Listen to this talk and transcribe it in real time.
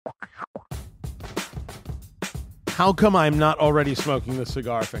How come I'm not already smoking the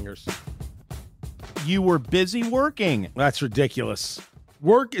cigar, Fingers? You were busy working. That's ridiculous.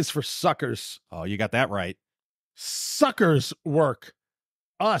 Work is for suckers. Oh, you got that right. Suckers work.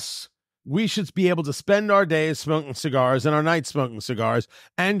 Us. We should be able to spend our days smoking cigars and our nights smoking cigars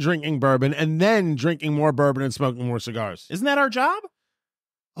and drinking bourbon and then drinking more bourbon and smoking more cigars. Isn't that our job?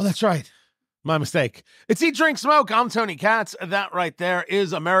 Oh, that's right. My mistake. It's Eat, Drink, Smoke. I'm Tony Katz. That right there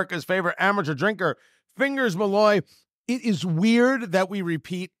is America's favorite amateur drinker, Fingers Malloy. It is weird that we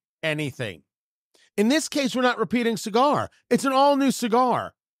repeat anything. In this case, we're not repeating cigar. It's an all-new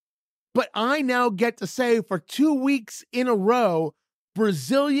cigar. But I now get to say for 2 weeks in a row,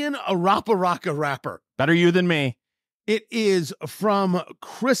 Brazilian Arapiraca wrapper. Better you than me. It is from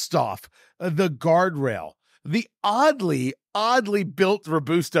Kristoff, the Guardrail. The oddly built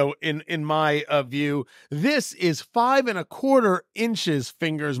Robusto in my view. This is 5 1/4 inches,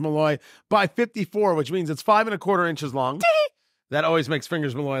 Fingers Malloy, by 54, which means it's 5 1/4 inches long. That always makes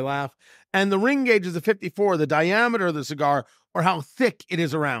Fingers Malloy laugh. And the ring gauge is a 54, the diameter of the cigar, or how thick it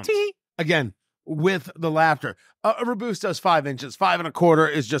is around. Again, with the laughter. A Robusto is 5 inches. 5 1/4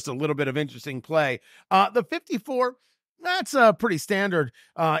 is just a little bit of interesting play. The 54, that's pretty standard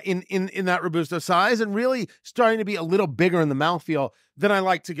in that Robusto size, and really starting to be a little bigger in the mouthfeel than I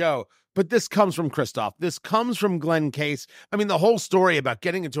like to go. But this comes from Kristoff. This comes from Glenn Case. I mean, the whole story about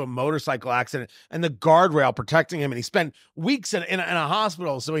getting into a motorcycle accident and the guardrail protecting him, and he spent weeks in a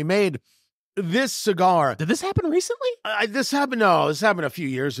hospital, so he made this cigar. Did this happen recently? This happened a few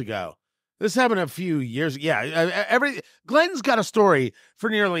years ago. Yeah, Glenn's got a story for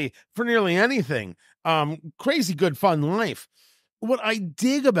nearly anything. Crazy good fun life. What I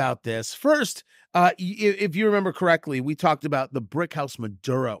dig about this, first, if you remember correctly, we talked about the Brickhouse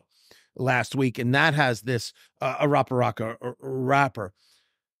Maduro last week, and that has this Arapiraca wrapper.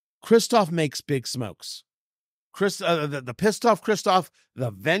 Kristoff makes big smokes. The Pissed Off Kristoff,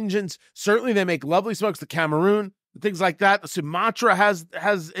 the Vengeance, certainly they make lovely smokes. The Cameroon, things like that. The Sumatra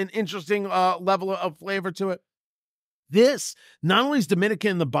has an interesting level of flavor to it. This not only is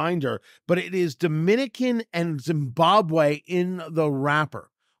Dominican in the binder, but it is Dominican and Zimbabwe in the wrapper,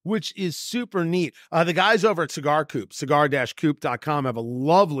 which is super neat. The guys over at Cigar Coop, cigar-coop.com, have a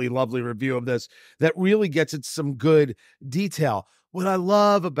lovely review of this that really gets at some good detail. What I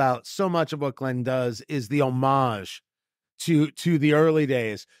love about so much of what Glenn does is the homage to the early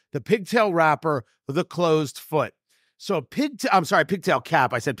days. The pigtail wrapper with a closed foot. So pigtail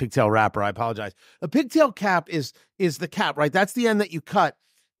cap. I said pigtail wrapper. I apologize. A pigtail cap is the cap, right? That's the end that you cut.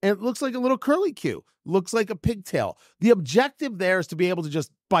 And it looks like a little curly Q. Looks like a pigtail. The objective there is to be able to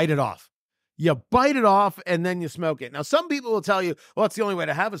just bite it off. You bite it off and then you smoke it. Now, some people will tell you, well, that's the only way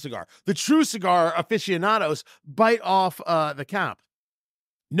to have a cigar. The true cigar aficionados bite off the cap.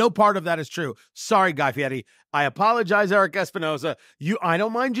 No part of that is true. Sorry, Guy Fieri. I apologize, Eric Espinoza. I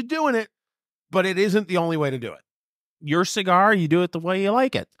don't mind you doing it, but it isn't the only way to do it. Your cigar, you do it the way you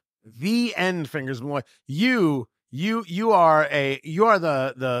like it. The end, Fingers Malloy. You are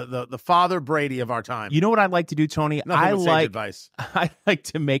the Father Brady of our time. You know what I like to do, Tony? I like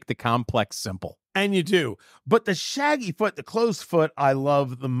to make the complex simple. And you do. But the shaggy foot, the closed foot, I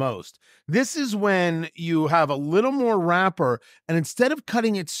love the most. This is when you have a little more wrapper, and instead of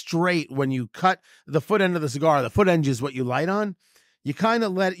cutting it straight when you cut the foot end of the cigar, the foot end is what you light on, you kind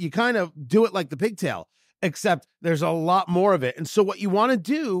of do it like the pigtail, except there's a lot more of it. And so what you want to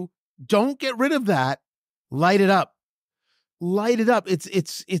do, don't get rid of that. Light it up. Light it up.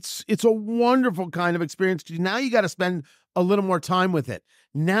 It's a wonderful kind of experience. Now you got to spend a little more time with it.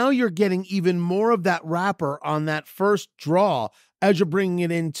 Now you're getting even more of that wrapper on that first draw as you're bringing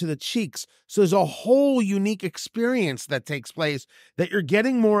it into the cheeks. So there's a whole unique experience that takes place, that you're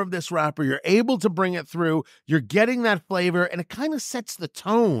getting more of this wrapper. You're able to bring it through. You're getting that flavor, and it kind of sets the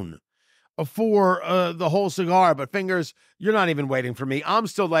tone for the whole cigar. But Fingers, you're not even waiting for me. I'm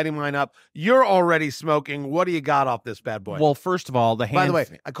still lighting mine up. You're already smoking. What do you got off this bad boy? Well, first of all, by the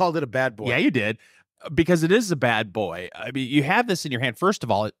way, I called it a bad boy. Yeah, you did, because it is a bad boy. I mean, you have this in your hand. First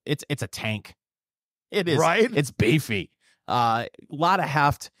of all, it's a tank. It is, right? It's beefy. A lot of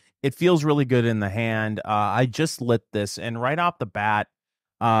heft. It feels really good in the hand. I just lit this, and right off the bat,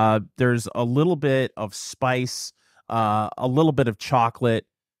 there's a little bit of spice, a little bit of chocolate.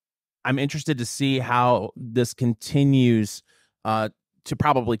 I'm interested to see how this continues to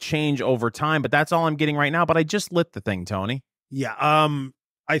probably change over time, but that's all I'm getting right now. But I just lit the thing, Tony. Yeah.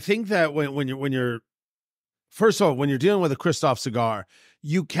 I think that when you're first of all, when you're dealing with a Kristoff cigar,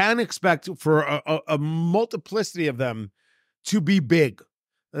 you can expect for a multiplicity of them to be big.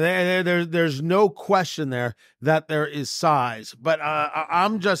 There's no question there that there is size, but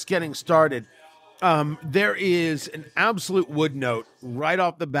I'm just getting started. There is an absolute wood note right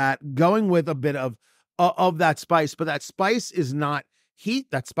off the bat, going with a bit of that spice, but that spice is not heat.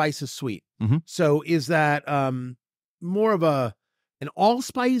 That spice is sweet. So is that more of an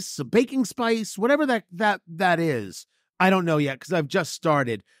allspice, a baking spice, whatever that is? I don't know yet because I've just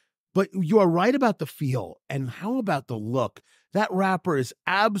started. But you are right about the feel, and how about the look? That wrapper is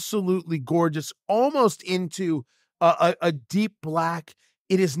absolutely gorgeous, almost into a deep black.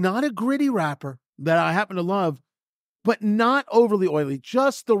 It is not a gritty wrapper that I happen to love, but not overly oily,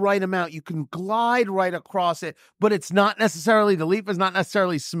 just the right amount. You can glide right across it, but it's not necessarily, the leaf is not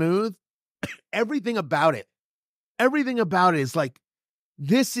necessarily smooth. Everything about it is like,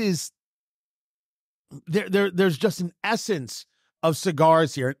 this is, there's just an essence of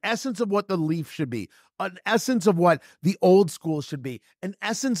cigars here, an essence of what the leaf should be, an essence of what the old school should be, an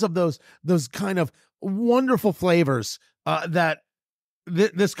essence of those kind of wonderful flavors that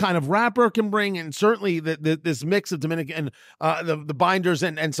this kind of wrapper can bring, and certainly this mix of Dominican the binders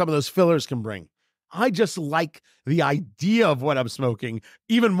and some of those fillers can bring. I just like the idea of what I'm smoking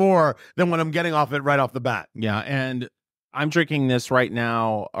even more than what I'm getting off it right off the bat. Yeah, and I'm drinking this right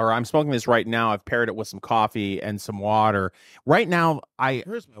now, or I'm smoking this right now. I've paired it with some coffee and some water. Right now,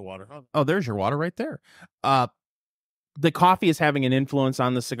 Here's my water. Oh, there's your water right there. The coffee is having an influence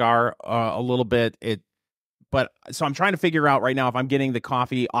on the cigar a little bit. But so I'm trying to figure out right now if I'm getting the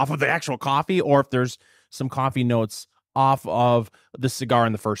coffee off of the actual coffee or if there's some coffee notes off of the cigar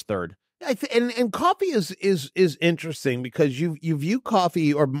in the first third. And coffee is interesting because you view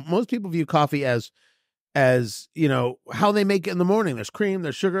coffee, or most people view coffee as you know, how they make it in the morning. There's cream,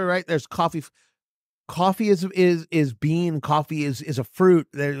 there's sugar, right? There's coffee. Coffee is bean. Coffee is a fruit.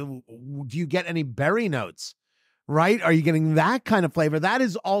 Do you get any berry notes? Right? Are you getting that kind of flavor? That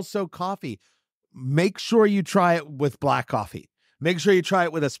is also coffee. Make sure you try it with black coffee. Make sure you try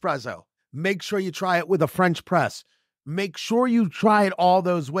it with espresso. Make sure you try it with a French press. Make sure you try it all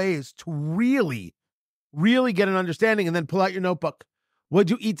those ways to really, really get an understanding, and then pull out your notebook. What'd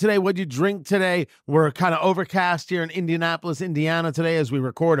you eat today? What'd you drink today? We're kind of overcast here in Indianapolis, Indiana today as we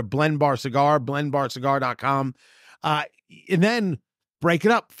record a Blend Bar Cigar, blendbarcigar.com. And then break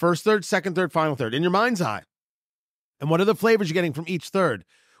it up. First third, second third, final third in your mind's eye. And what are the flavors you're getting from each third?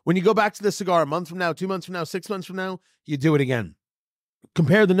 When you go back to the cigar a month from now, 2 months from now, 6 months from now, you do it again.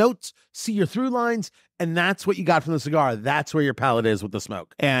 Compare the notes, see your through lines, and that's what you got from the cigar. That's where your palate is with the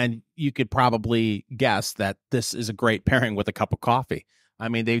smoke. And you could probably guess that this is a great pairing with a cup of coffee. I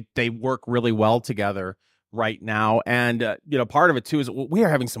mean, they work really well together right now. And, you know, part of it, too, is we are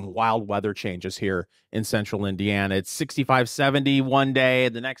having some wild weather changes here in central Indiana. It's 65, 70 one day.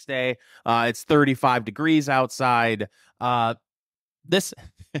 The next day, it's 35 degrees outside. This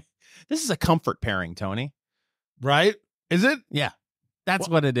is a comfort pairing, Tony. Right? Is it? Yeah. That's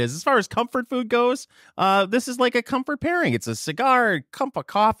what it is. As far as comfort food goes, this is like a comfort pairing. It's a cigar, a cup of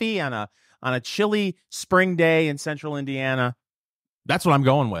coffee on a chilly spring day in central Indiana. That's what I'm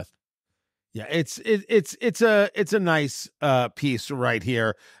going with. Yeah, it's a nice piece right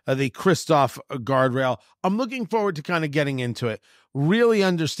here, the Kristoff Guardrail. I'm looking forward to kind of getting into it, really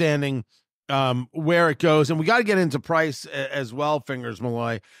understanding where it goes, and we got to get into price as well, Fingers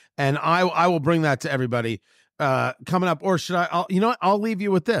Malloy, and I will bring that to everybody coming up. Or should you know what? I'll leave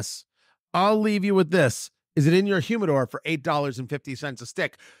you with this. Is it in your humidor for $8.50 a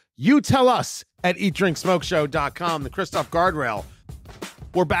stick? You tell us at eatdrinksmokeshow.com. The Kristoff Guardrail.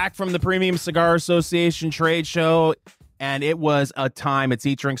 We're back from the Premium Cigar Association trade show, and it was a time. It's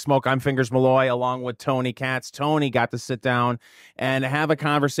Eat, Drink, Smoke. I'm Fingers Malloy, along with Tony Katz. Tony got to sit down and have a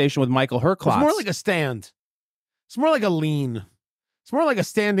conversation with Michael Herklots. It's more like a stand. It's more like a lean. It's more like a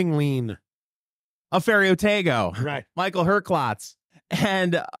standing lean. A Ferio Tego. Right. Michael Herklots.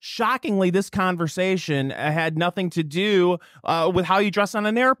 And shockingly, this conversation had nothing to do with how you dress on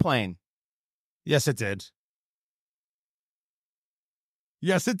an airplane. Yes, it did.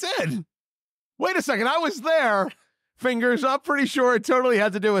 Yes, it did. Wait a second. I was there. Fingers, I'm pretty sure it totally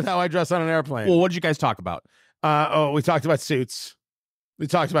had to do with how I dress on an airplane. Well, what did you guys talk about? We talked about suits. We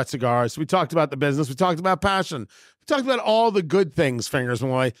talked about cigars. We talked about the business. We talked about passion. We talked about all the good things, Fingers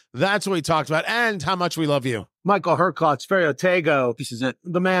Malloy. That's what we talked about, and how much we love you. Michael Herklots, Ferio Tego. This is it.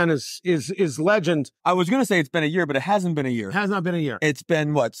 The man is legend. I was going to say it's been a year, but it hasn't been a year. It has not been a year. It's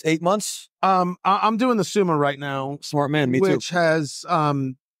been, what, 8 months? I'm doing the Summa right now. Smart man, me too. Which has,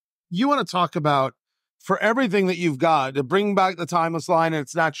 you want to talk about, for everything that you've got, to bring back the timeless line, and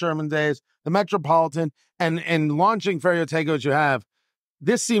it's not Sherman days, the Metropolitan, and launching Ferio Tego as you have.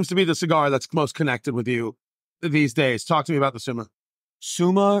 This seems to be the cigar that's most connected with you these days. Talk to me about the Summa.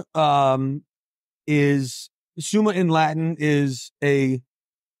 Summa in Latin is a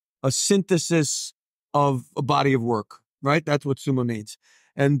a synthesis of a body of work, right? That's what Summa means.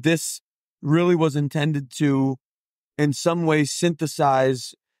 And this really was intended to, in some way,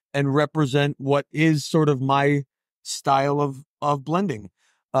 synthesize and represent what is sort of my style of blending.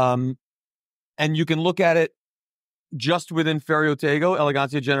 And you can look at it just within Ferio Tego,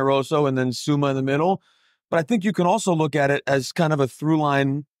 Elegancia Generoso, and then Summa in the middle. But I think you can also look at it as kind of a through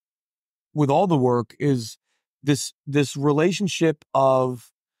line with all the work is this relationship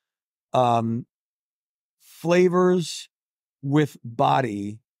of flavors with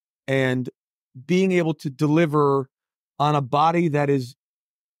body and being able to deliver on a body that is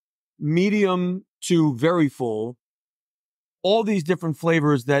medium to very full, all these different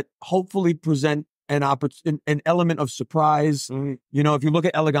flavors that hopefully present an element of surprise. Mhm. You know, if you look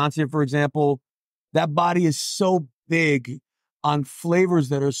at Elegancia, for example, that body is so big on flavors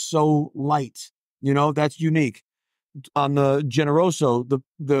that are so light. You know, that's unique. On the Generoso,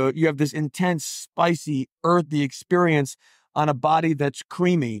 the you have this intense, spicy, earthy experience on a body that's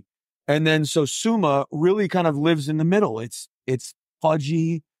creamy. And then so Summa really kind of lives in the middle. It's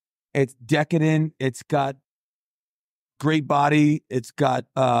fudgy, it's decadent, it's got great body, it's got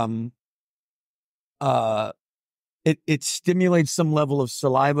it stimulates some level of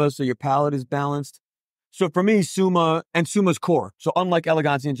saliva, so your palate is balanced. So for me, Summa's core. So unlike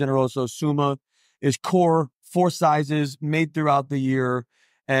Elegancia and Generoso, Summa is core, 4 sizes, made throughout the year,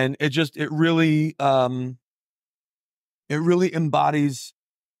 and it really embodies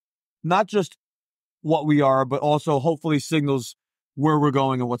not just what we are, but also hopefully signals where we're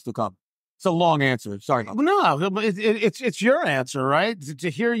going and what's to come. It's a long answer. Sorry. No, it's your answer, right? To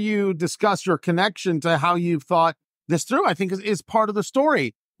hear you discuss your connection to how you've thought this through, I think is part of the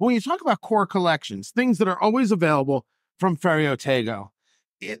story. When you talk about core collections, things that are always available from Ferio Tego,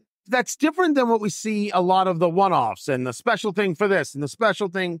 that's different than what we see a lot of the one-offs and the special thing for this and the special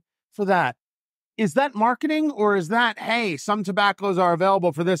thing for that. Is that marketing, or is that, hey, some tobaccos are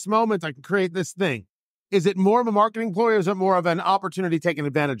available for this moment, I can create this thing? Is it more of a marketing ploy, or is it more of an opportunity taking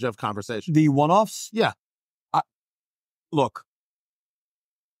advantage of conversation? The one-offs? Yeah. Look,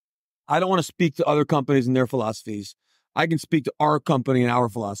 I don't want to speak to other companies and their philosophies. I can speak to our company and our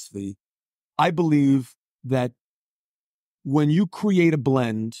philosophy. I believe that when you create a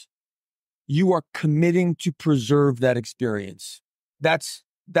blend, you are committing to preserve that experience. That's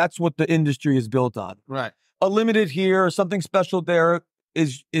what the industry is built on. Right. A limited here, something special there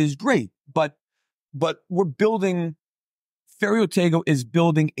is great, but we're building, Ferio Tego is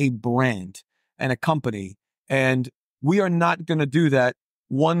building a brand and a company, and we are not going to do that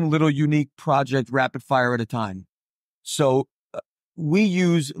one little unique project rapid fire at a time. So we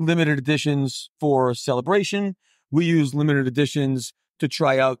use limited editions for celebration. We use limited editions to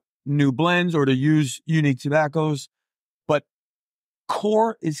try out new blends or to use unique tobaccos, but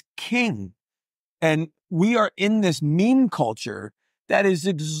core is king. And we are in this meme culture that is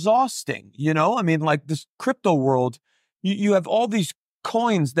exhausting. You know, I mean, like this crypto world, you have all these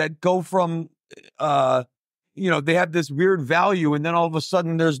coins that go from, they have this weird value, and then all of a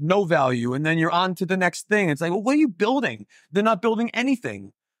sudden there's no value, and then you're on to the next thing. It's like, well, what are you building? They're not building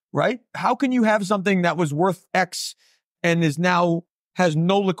anything, right? How can you have something that was worth X and has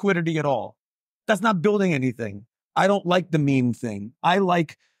no liquidity at all? That's not building anything. I don't like the meme thing. I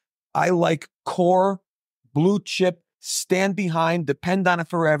like core, blue chip, stand behind, depend on it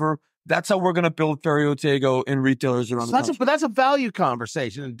forever. That's how we're going to build Ferio Tego in retailers around the country. But that's a value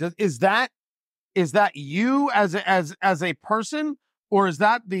conversation. Is that you as a person, or is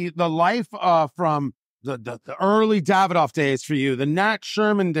that the life from the early Davidoff days for you, the Nat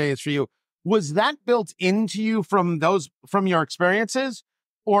Sherman days for you? Was that built into you from your experiences,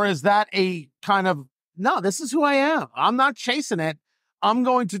 or is that a kind of, no, this is who I am. I'm not chasing it. I'm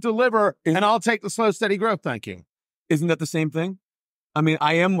going to deliver, and I'll take the slow, steady growth. Thank you. Isn't that the same thing? I mean,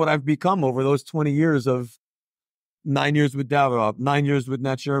 I am what I've become over those 20 years of 9 years with Davidoff, 9 years with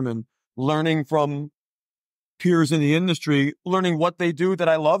Nat Sherman, learning from peers in the industry, learning what they do that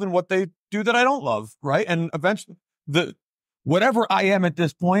I love and what they do that I don't love, right? And eventually, whatever I am at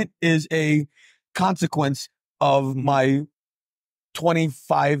this point is a consequence of my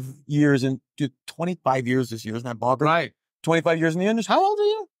 25 years and 25 years this year. Isn't that bonkers? Right. 25 years in the industry. How old are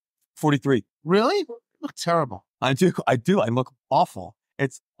you? 43. Really? You look terrible. I do. I look awful.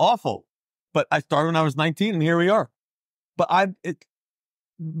 It's awful. But I started when I was 19, and here we are. But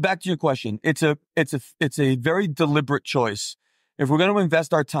back to your question. It's a very deliberate choice. If we're going to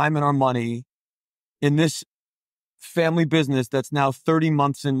invest our time and our money in this family business that's now 30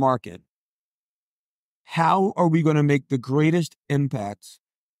 months in market, how are we going to make the greatest impact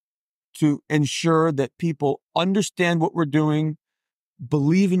to ensure that people understand what we're doing,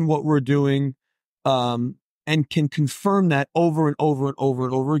 believe in what we're doing, and can confirm that over and over and over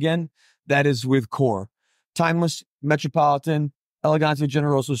and over again, that is with Core. Timeless, Metropolitan, Elegante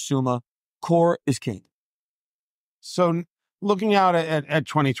Generoso Summa. Core is king. So looking out at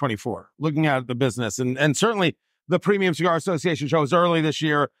 2024, looking at the business, and certainly the Premium Cigar Association show is early this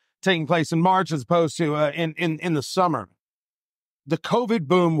year, taking place in March as opposed to in the summer. The COVID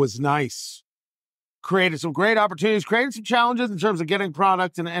boom was nice. Created some great opportunities, created some challenges in terms of getting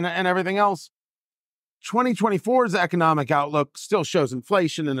product and everything else. 2024's economic outlook still shows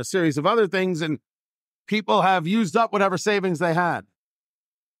inflation and a series of other things, and people have used up whatever savings they had.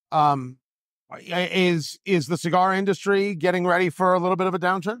 Is the cigar industry getting ready for a little bit of a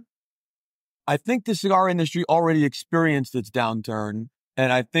downturn? I think the cigar industry already experienced its downturn,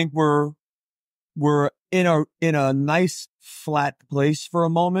 and I think we're in a nice flat place for a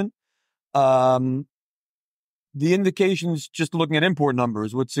moment. The indications, just looking at import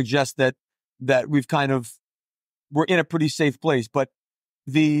numbers, would suggest that we're in a pretty safe place. But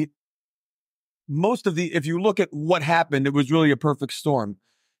if you look at what happened, it was really a perfect storm.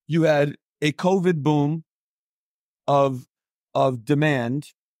 You had a COVID boom of demand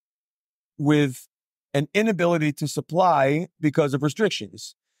with an inability to supply because of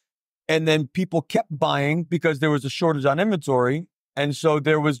restrictions. And then people kept buying because there was a shortage on inventory. And so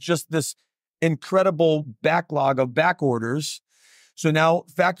there was just this incredible backlog of back orders. So now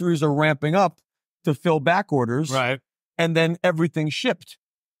factories are ramping up to fill back orders. Right. And then everything shipped.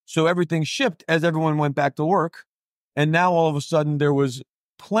 So everything shipped as everyone went back to work. And now all of a sudden there was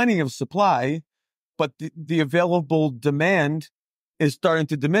plenty of supply, but the available demand is starting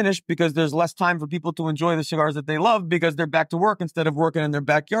to diminish because there's less time for people to enjoy the cigars that they love because they're back to work instead of working in their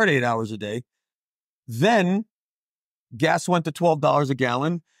backyard 8 hours a day. Then gas went to $12 a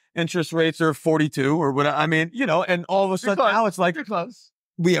gallon. Interest rates are 42 or whatever. I mean, and all of a sudden now it's like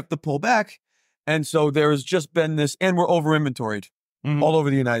we have to pull back. And so there's just been this, and we're over inventoried all over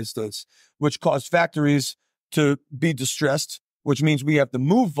the United States, which caused factories to be distressed, which means we have to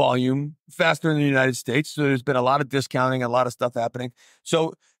move volume faster in the United States. So there's been a lot of discounting, a lot of stuff happening.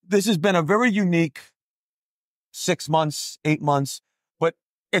 So this has been a very unique 6 months, 8 months, but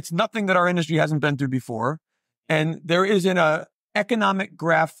it's nothing that our industry hasn't been through before. And there isn't a economic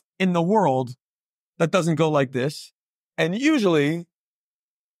graph in the world that doesn't go like this. And usually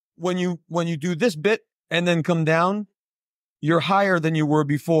when you do this bit and then come down, you're higher than you were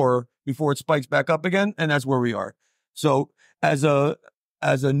before it spikes back up again. And that's where we are. So as a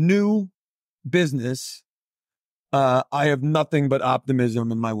new business, I have nothing but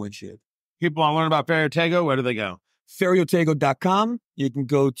optimism in my windshield. People want to learn about Ferio Tego. Where do they go? FerioTego.com. You can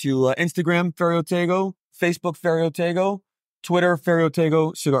go to Instagram, Ferio Tego, Facebook, Ferio Tego, Twitter, Ferio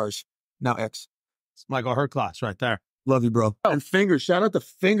Tego Cigars. Now X. It's Michael Herklots right there. Love you, bro. And Fingers. Shout out to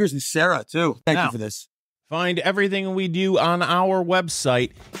Fingers and Sarah, too. Thank you for this. Find everything we do on our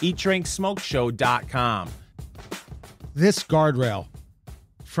website, eatdrinksmokeshow.com. This guardrail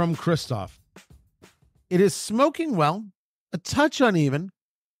from Kristoff. It is smoking well, a touch uneven,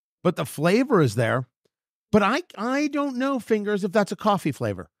 but the flavor is there. But I don't know, Fingers, if that's a coffee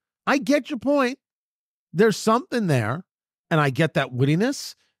flavor. I get your point. There's something there, and I get that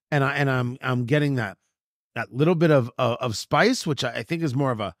woodiness, and I'm getting that little bit of spice, which I think is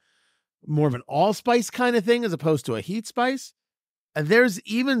more of an allspice kind of thing as opposed to a heat spice. And there's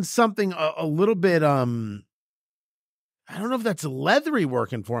even something a little bit I don't know if that's leathery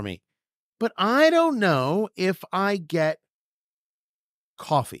working for me, but I don't know if I get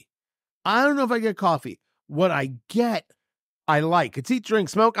coffee. What I get, I like. It's Eat, Drink,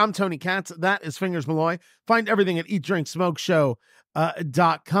 Smoke. I'm Tony Katz. That is Fingers Malloy. Find everything at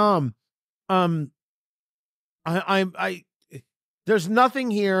eatdrinksmokeshow.com. There's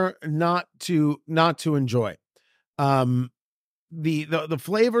nothing here not to enjoy. The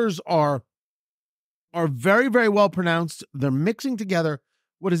flavors are very, very well pronounced. They're mixing together.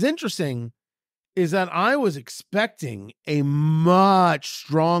 What is interesting is that I was expecting a much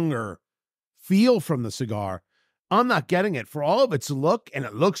stronger feel from the cigar. I'm not getting it for all of its look, and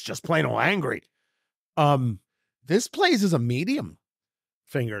it looks just plain old angry. This plays as a medium,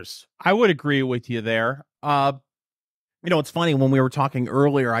 Fingers. I would agree with you there. It's funny, when we were talking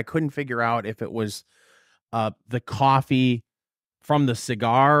earlier, I couldn't figure out if it was the coffee from the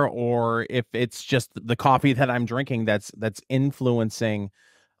cigar or if it's just the coffee that I'm drinking that's influencing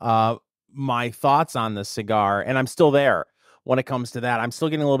my thoughts on the cigar. And I'm still there when it comes to that. I'm still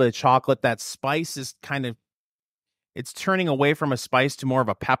getting a little bit of chocolate. That spice is it's turning away from a spice to more of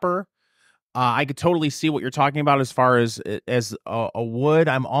a pepper. I could totally see what you're talking about as far as a wood.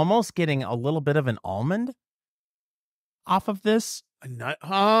 I'm almost getting a little bit of an almond off of this. Not,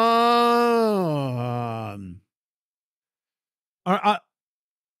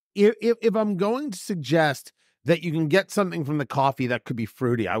 if I'm going to suggest that you can get something from the coffee that could be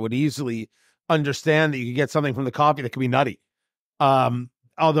fruity, I would easily understand that you could get something from the coffee that could be nutty. Although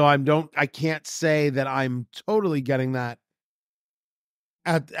I can't say that I'm totally getting that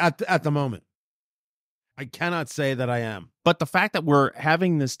at the moment. I cannot say that I am. But the fact that we're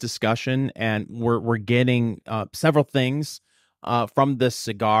having this discussion and we're getting several things from this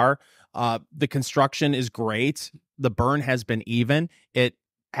cigar, the construction is great. The burn has been even. It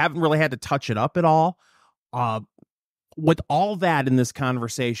haven't really had to touch it up at all. With all that in this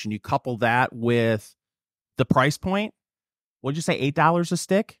conversation, you couple that with the price point. What'd you say, $8 a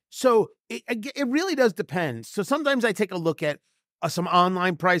stick? So it really does depend. So sometimes I take a look at some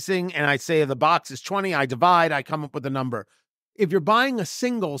online pricing and I say the box is 20, I divide, I come up with a number. If you're buying a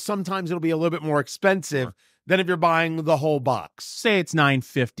single, sometimes it'll be a little bit more expensive than if you're buying the whole box. Say it's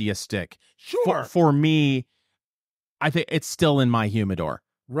 $9.50 a stick. Sure. For me, I think it's still in my humidor.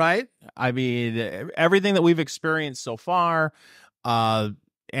 Right? I mean, everything that we've experienced so far,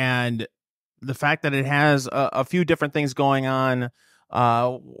 and the fact that it has a few different things going on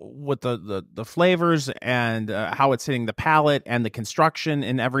with the flavors and how it's hitting the palate and the construction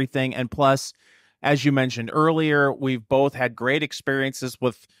and everything. And plus, as you mentioned earlier, we've both had great experiences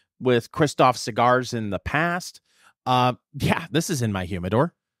with Kristoff cigars in the past. Yeah, this is in my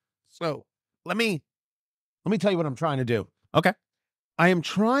humidor. So let me tell you what I'm trying to do. Okay. I am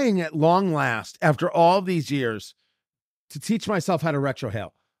trying at long last, after all these years, to teach myself how to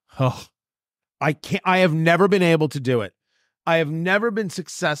retrohale. Oh, I have never been able to do it. I have never been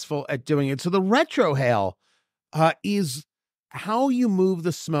successful at doing it. So the retrohale is how you move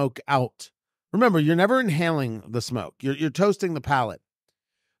the smoke out. Remember, you're never inhaling the smoke. You're toasting the palate.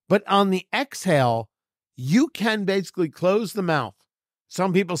 But on the exhale, you can basically close the mouth.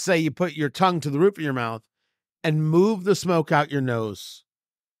 Some people say you put your tongue to the roof of your mouth and move the smoke out your nose.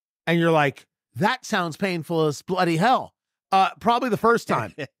 And you're like, that sounds painful as bloody hell. Probably the first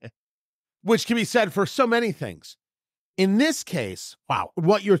time, which can be said for so many things. In this case, wow,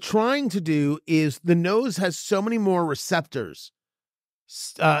 what you're trying to do is the nose has so many more receptors.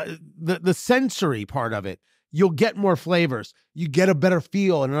 The sensory part of it, you'll get more flavors. You get a better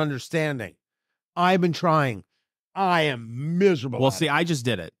feel and an understanding. I've been trying. I am miserable. Well, see, I just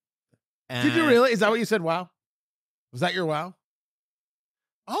did it. Did you really? Is that what you said? Wow. Was that your wow?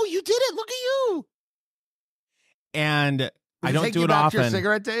 Oh, you did it. Look at you. And I don't do it often. Your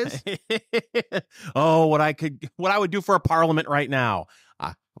cigarette days? Oh, what I would do for a parliament right now.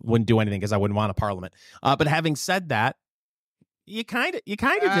 I wouldn't do anything because I wouldn't want a parliament. But having said that, you kind of did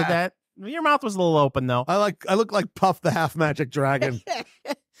that. Your mouth was a little open though. I look like Puff the Half Magic Dragon.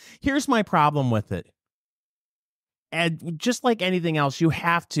 Here's my problem with it. And just like anything else, you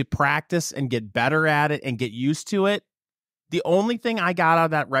have to practice and get better at it and get used to it. The only thing I got out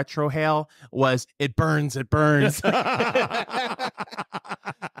of that retrohale was it burns, it burns.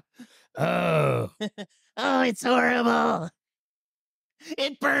 Oh. Oh, it's horrible.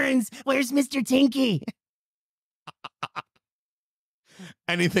 It burns. Where's Mr. Tinky?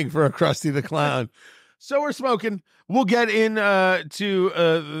 Anything for a Krusty the Clown. So we're smoking. We'll get into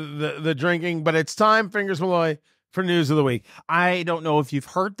the drinking, but it's time, Fingers Malloy, for news of the week. I don't know if you've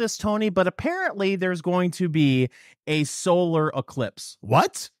heard this, Tony, but apparently there's going to be a solar eclipse.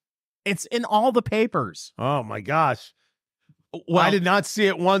 What? It's in all the papers. Oh my gosh. Well, I did not see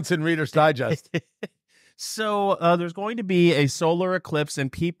it once in Reader's Digest. So there's going to be a solar eclipse, and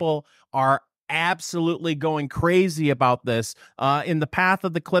people are absolutely going crazy about this. In the path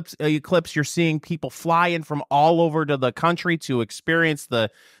of the eclipse, you're seeing people fly in from all over to the country to experience the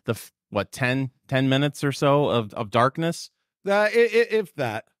 10 minutes or so of darkness. If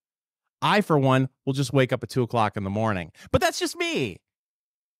that. I, for one, will just wake up at 2:00 in the morning. But that's just me.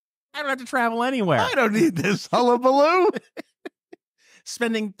 I don't have to travel anywhere. I don't need this hullabaloo.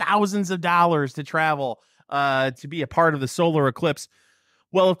 Spending thousands of dollars to travel to be a part of the solar eclipse.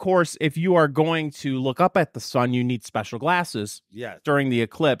 Well, of course, if you are going to look up at the sun, you need special glasses during the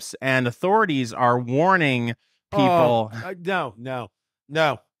eclipse. And authorities are warning people. No.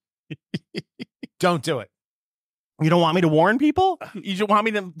 Don't do it. You don't want me to warn people? You just want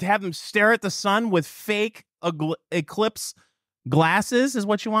me to have them stare at the sun with fake eclipse glasses is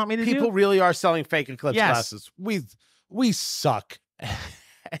what you want me to do? People really are selling fake eclipse glasses. We suck.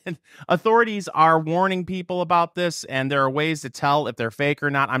 And authorities are warning people about this, and there are ways to tell if they're fake or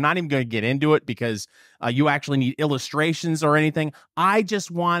not. I'm not even going to get into it because you actually need illustrations or anything. I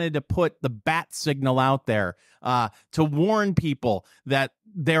just wanted to put the bat signal out there to warn people that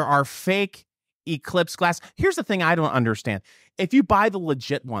there are fake eclipse glass. Here's the thing I don't understand. if you buy the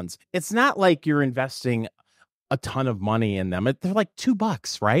legit ones, it's not like you're investing a ton of money in them. They're like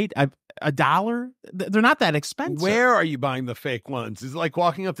 $2, right? $1. They're not that expensive. Where are you buying the fake ones? Is it like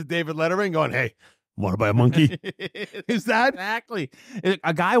walking up to David Letterman and going, "Hey, want to buy a monkey?" Is that exactly?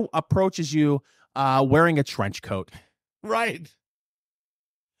 A guy approaches you wearing a trench coat. right?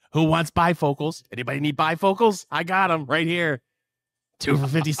 Who wants bifocals? Anybody need bifocals? I got them right here. 2 for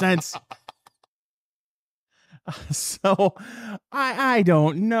 50 cents. So I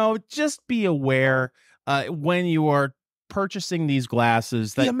don't know. Just be aware when you are purchasing these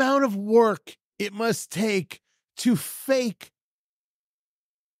glasses that The amount of work it must take to fake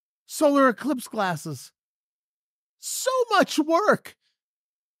solar eclipse glasses. So much work.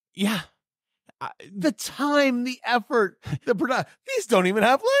 yeah. The time, the effort, the production. These don't even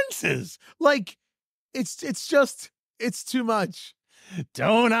have lenses. Like, it's too much.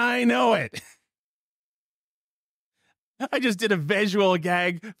 Don't I know it? I just did a visual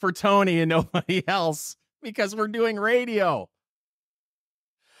gag for Tony and nobody else because we're doing radio.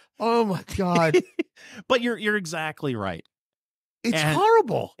 Oh my God. But you're exactly right. It's And-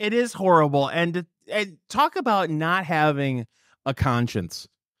 horrible. It is horrible. And talk about not having a conscience.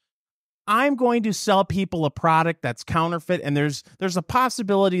 I'm going to sell people a product that's counterfeit, and there's a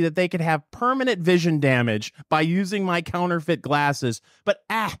possibility that they could have permanent vision damage by using my counterfeit glasses. But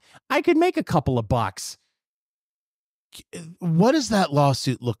I could make a couple of bucks What does that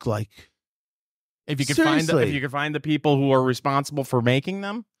lawsuit look like? if you could Seriously. find the people who are responsible for making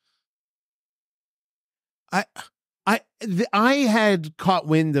them. I had caught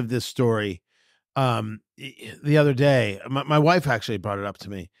wind of this story the other day. My wife actually brought it up to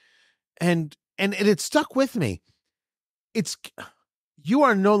me, and it stuck with me. You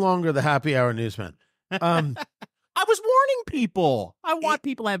are no longer the happy hour newsman. I was warning people. I want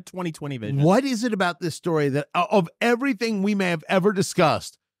people to have 20/20 vision. What is it about this story that of everything we may have ever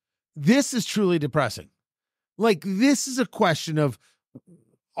discussed, this is truly depressing? Like, this is a question of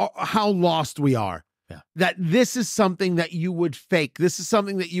how lost we are. Yeah. That this is something that you would fake. This is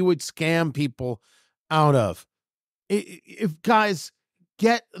something that you would scam people out of. If guys,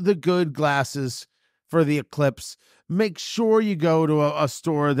 get the good glasses for the eclipse. Make sure you go to a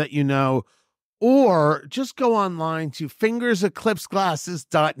store that you know, or just go online to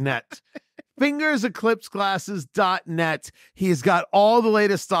fingerseclipseglasses.net. fingerseclipseglasses.net. He's got all the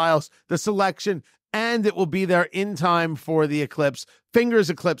latest styles, the selection, and it will be there in time for the eclipse.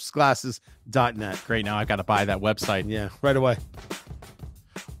 fingerseclipseglasses.net. Great. Now I got to buy that website. Yeah, right away.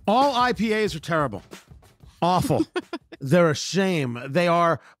 All IPAs are terrible. Awful. They're a shame. They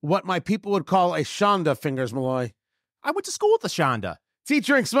are what my people would call a Shonda, Fingers Malloy. I went to school with the Shonda. Teach,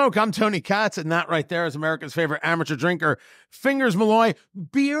 Drink, Smoke. I'm Tony Katz, and that right there is America's favorite amateur drinker, Fingers Malloy.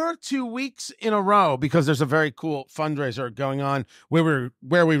 Beer 2 weeks in a row, because there's a very cool fundraiser going on where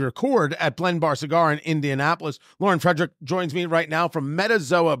we record at Blend Bar Cigar in Indianapolis. Lauren Frederick joins me right now from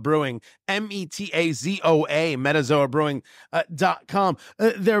Metazoa Brewing, Metazoa, metazoabrewing.com.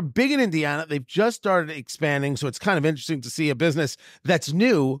 They're big in Indiana. They've just started expanding, so it's kind of interesting to see a business that's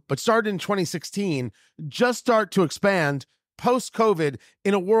new, but started in 2016, just start to expand post-COVID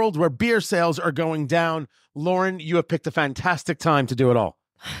in a world where beer sales are going down. Lauren, you have picked a fantastic time to do it all.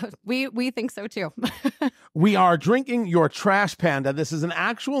 We think so too. We are drinking your Trash Panda. This is an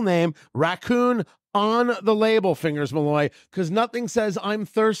actual name, raccoon on the label, Fingers Malloy, because nothing says I'm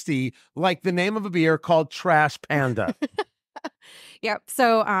thirsty like the name of a beer called Trash Panda. Yep.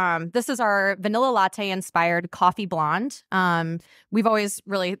 So this is our vanilla latte-inspired coffee blonde. We've always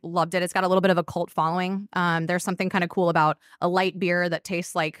really loved it. It's got a little bit of a cult following. There's something kind of cool about a light beer that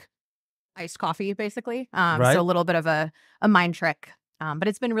tastes like iced coffee, basically. Right. So a little bit of a mind trick. But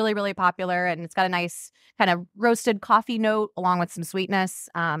it's been really, really popular, and it's got a nice kind of roasted coffee note along with some sweetness.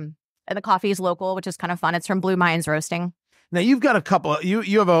 And the coffee is local, which is kind of fun. It's from Blue Minds Roasting. Now, you've got a couple,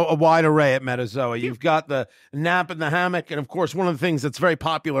 you have a wide array at Metazoa. You've got the nap and the hammock, and of course, one of the things that's very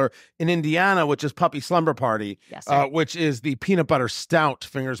popular in Indiana, which is Puppy Slumber Party, Yes, sir. which is the peanut butter stout,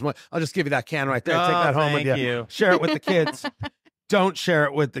 Fingers Malloy. I'll just give you that can right there. Take that home with thank you. you. Share it with the kids. Don't share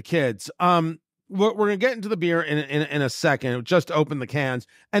it with the kids. We're going to get into the beer in a second. Just open the cans,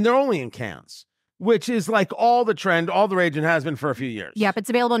 and they're only in cans, which is like all the trend, all the rage, and has been for a few years. Yep. It's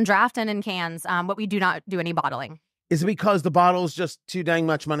available in draft and in cans, but we do not do any bottling. Is it because the bottle is just too dang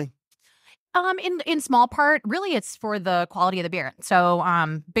much money? In small part, really, it's for the quality of the beer.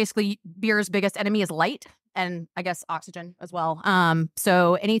 So, basically, beer's biggest enemy is light, and I guess oxygen as well.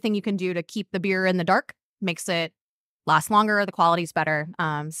 So anything you can do to keep the beer in the dark makes it last longer. The quality's better.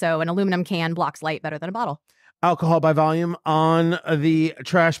 So an aluminum can blocks light better than a bottle. Alcohol by volume on the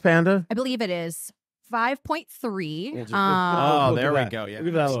Trash Panda. I believe it is 5.3. Oh, Look there at we that. go. Yeah. Look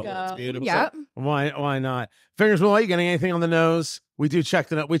at that. Look. Go. beautiful. Yep. Why not? Fingers, Will, you getting anything on the nose? We do check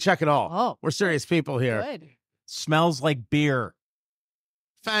we check it all. Oh, We're serious people here. good. Smells like beer.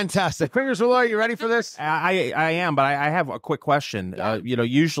 Fantastic. Fingers, Will, are you ready for this? I am, but I have a quick question. Yeah.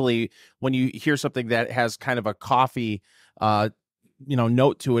 Usually when you hear something that has kind of a coffee,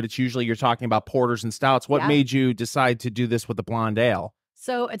 note to it, it's usually you're talking about porters and stouts. What Yeah. made you decide to do this with the blonde ale?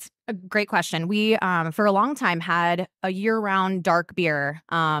 So it's a great question. We, for a long time, had a year-round dark beer.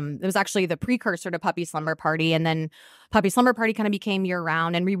 It was actually the precursor to Puppy Slumber Party, and then Puppy Slumber Party kind of became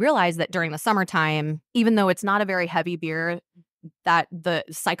year-round. And we realized that during the summertime, even though it's not a very heavy beer, that the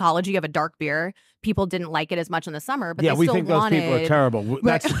psychology of a dark beer, people didn't like it as much in the summer. But Yeah, they we still think those people are wanted- terrible.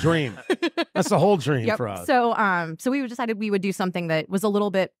 That's the dream. That's the whole dream Yep. for us. So we decided we would do something that was a little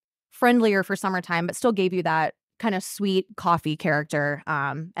bit friendlier for summertime, but still gave you that kind of sweet coffee character,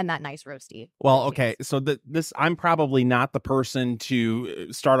 and that nice roasty. Well, okay, so this I'm probably not the person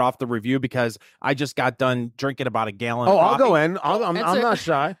to start off the review because I just got done drinking about a gallon. Oh, of I'll go coffee. in. I'm not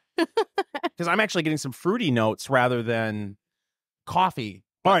shy. Because I'm actually getting some fruity notes rather than coffee.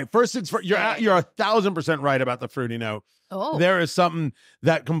 All right, first things first. You're 1,000% right about the fruity note. Oh, There is something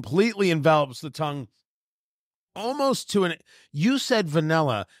that completely envelops the tongue, almost to an. You said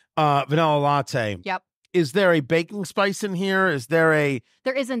vanilla latte. Yep. Is there a baking spice in here? Is there a?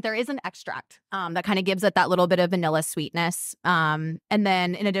 There isn't extract that kind of gives it that little bit of vanilla sweetness. And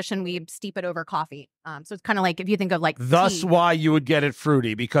then in addition, we steep it over coffee. So it's kind of like if you think of like Thus, tea. why you would get it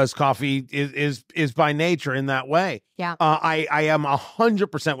fruity, because coffee is by nature in that way. Yeah. I am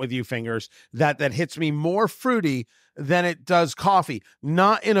 100% with you, Fingers. That hits me more fruity than it does coffee.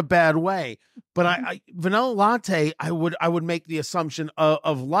 Not in a bad way, but I vanilla latte. I would make the assumption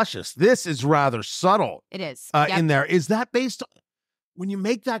of luscious. This is rather subtle. It is. In there. Is that based on when you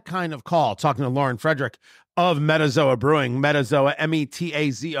make that kind of call? Talking to Lauren Frederick of Metazoa Brewing, Metazoa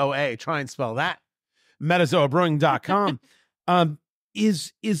Metazoa. Try and spell that. Metazoabrewing.com.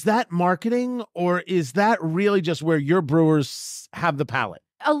 Is that marketing, or is that really just where your brewers have the palate?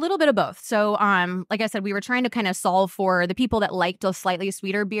 A little bit of both. So, like I said, we were trying to kind of solve for the people that liked a slightly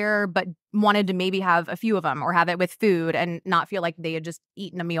sweeter beer, but wanted to maybe have a few of them or have it with food and not feel like they had just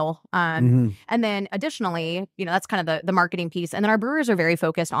eaten a meal. And then additionally, that's kind of the marketing piece. And then our brewers are very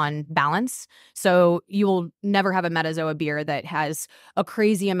focused on balance. So you will never have a Metazoa beer that has a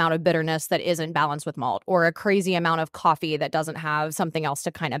crazy amount of bitterness that isn't balanced with malt, or a crazy amount of coffee that doesn't have something else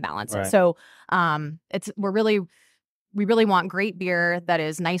to kind of balance it. So we really want great beer that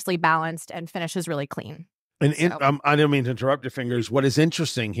is nicely balanced and finishes really clean. And I don't mean to interrupt your Fingers. What is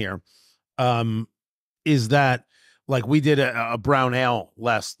interesting here is that, like, we did a brown ale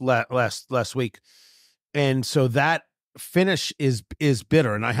last week, and so that finish is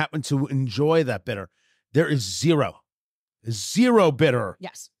bitter, and I happen to enjoy that bitter. There is zero bitter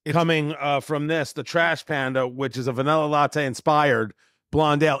Yes. coming from the Trash Panda, which is a vanilla latte inspired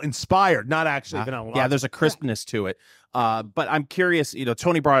blonde ale. Inspired, not actually vanilla latte. Yeah, there's a crispness to it. But I'm curious,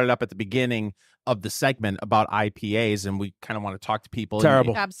 Tony brought it up at the beginning of the segment about IPAs, and we kind of want to talk to people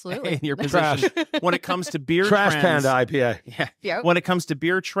Terrible. Absolutely. in your position when it comes to beer Trash trends. Panda IPA. Yeah. Yep. When it comes to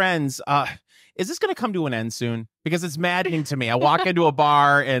beer trends, is this going to come to an end soon? Because it's maddening to me. I walk into a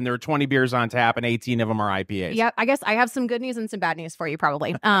bar and there are 20 beers on tap and 18 of them are IPAs. Yeah, I guess I have some good news and some bad news for you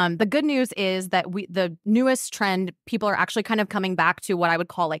probably. The good news is that the newest trend, people are actually kind of coming back to what I would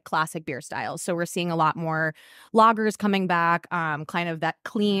call like classic beer styles. So we're seeing a lot more lagers coming back, kind of that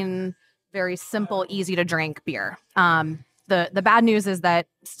clean, very simple, easy to drink beer. The bad news is that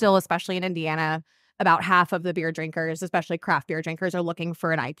still, especially in Indiana, about half of the beer drinkers, especially craft beer drinkers, are looking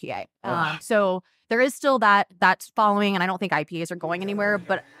for an IPA. So there is still that's following, and I don't think IPAs are going anywhere,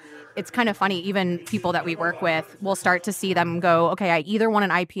 but it's kind of funny. Even people that we work with, we'll start to see them go, okay, I either want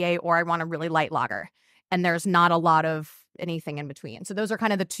an IPA or I want a really light lager. And there's not a lot of anything in between. So those are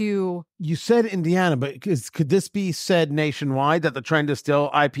kind of the two. You said Indiana, but could this be said nationwide that the trend is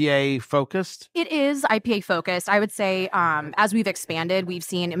still IPA focused? It is IPA focused. I would say as we've expanded, we've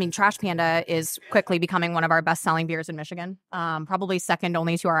seen, Trash Panda is quickly becoming one of our best selling beers in Michigan, probably second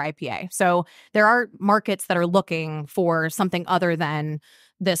only to our IPA. So there are markets that are looking for something other than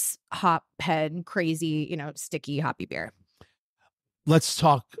this hop head, crazy, sticky, hoppy beer. Let's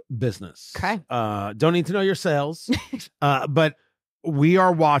talk business. Okay. Don't need to know your sales, but we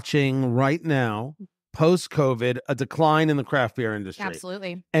are watching right now, post-COVID, a decline in the craft beer industry.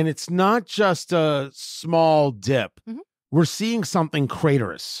 Absolutely. And it's not just a small dip. Mhm. We're seeing something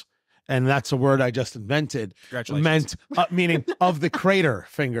craterous. And that's a word I just invented. Congratulations. Meaning of the crater,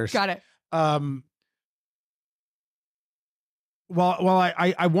 Fingers. Got it. Well,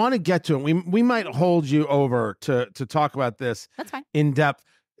 I want to get to it. We might hold you over to talk about this. That's fine. In depth,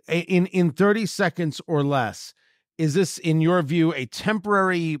 in 30 seconds or less. Is this, in your view, a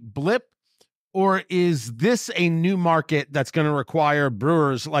temporary blip, or is this a new market that's going to require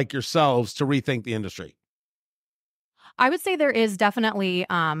brewers like yourselves to rethink the industry? I would say there is definitely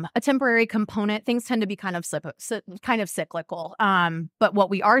a temporary component. Things tend to be kind of cyclical. But what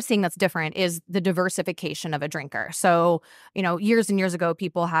we are seeing that's different is the diversification of a drinker. So, years and years ago,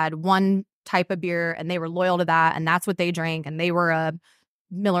 people had one type of beer and they were loyal to that, and that's what they drank, and they were a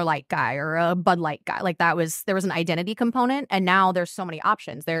Miller Lite guy or a Bud Light guy. Like there was an identity component, and now there's so many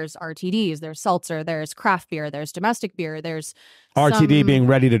options. There's RTDs, there's seltzer, there's craft beer, there's domestic beer, there's RTD being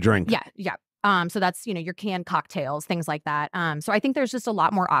ready to drink. Yeah. So that's, your canned cocktails, things like that. So I think there's just a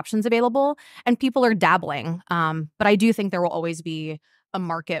lot more options available, and people are dabbling. But I do think there will always be a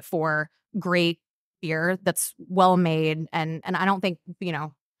market for great beer that's well made, and I don't think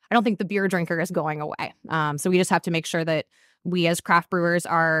the beer drinker is going away. So we just have to make sure that we as craft brewers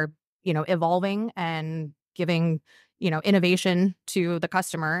are, evolving and giving, innovation to the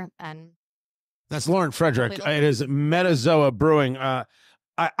customer. And that's Lauren Frederick. It is Metazoa Brewing.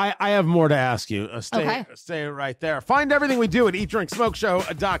 I have more to ask you. Stay right there. Find everything we do at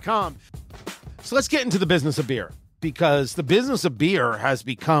eatdrinksmokeshow.com. So let's get into the business of beer, because the business of beer has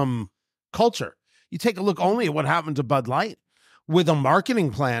become culture. You take a look only at what happened to Bud Light with a marketing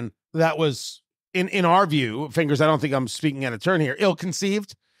plan that was, in our view, Fingers, I don't think I'm speaking out of turn here,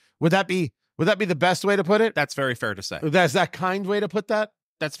 ill-conceived. Would that be the best way to put it? That's very fair to say. That's that kind way to put that?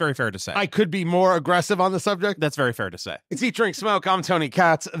 That's very fair to say. I could be more aggressive on the subject. That's very fair to say. It's Eat, Drink, Smoke. I'm Tony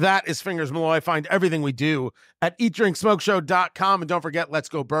Katz. That is Fingers Malloy. Find everything we do at eatdrinksmokeshow.com. And don't forget, Let's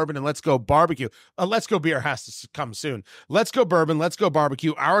Go Bourbon and Let's Go Barbecue. Let's Go Beer has to come soon. Let's Go Bourbon, Let's Go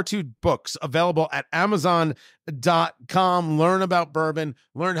Barbecue. Our two books available at Amazon.com. Learn about bourbon.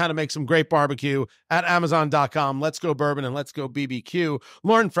 Learn how to make some great barbecue at Amazon.com. Let's Go Bourbon and Let's Go BBQ.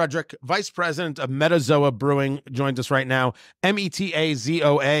 Lauren Frederick, Vice President of Metazoa Brewing, joins us right now.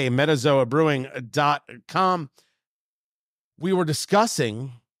 Metazoa, MetazoaBrewing.com. We were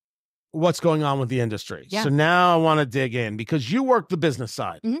discussing what's going on with the industry. Yeah. So now I want to dig in, because you work the business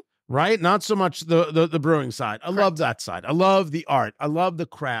side, right? Not so much the brewing side. I love that side. I love the art. I love the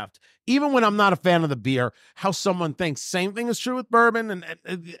craft. Even when I'm not a fan of the beer, how someone thinks. Same thing is true with bourbon,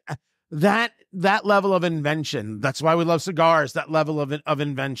 and that level of invention. That's why we love cigars, that level of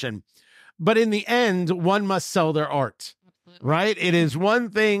invention. But in the end, one must sell their art. Right? It is one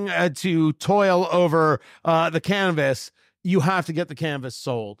thing to toil over the canvas. You have to get the canvas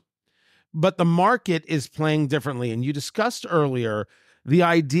sold. But the market is playing differently. And you discussed earlier the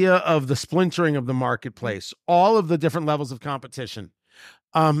idea of the splintering of the marketplace, all of the different levels of competition.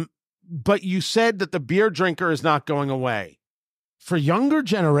 But you said that the beer drinker is not going away. For younger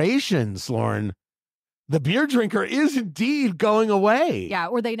generations, Lauren, the beer drinker is indeed going away. Yeah,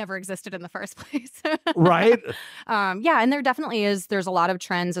 or they never existed in the first place. Right? Yeah, and there's a lot of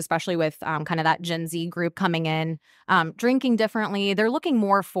trends, especially with kind of that Gen Z group coming in, drinking differently. They're looking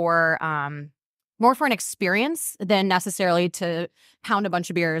more for an experience than necessarily to pound a bunch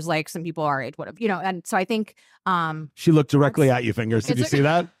of beers like some people our age would have, and so I think she looked directly at you, Fingers. Did you see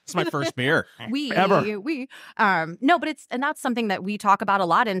that? It's my first beer no, but that's something that we talk about a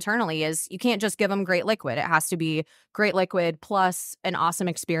lot internally, is you can't just give them great liquid. It has to be great liquid plus an awesome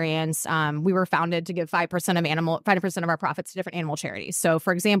experience. We were founded to give 5% of our profits to different animal charities. So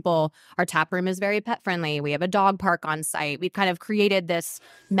for example, our tap room is very pet friendly. We have a dog park on site. We've kind of created this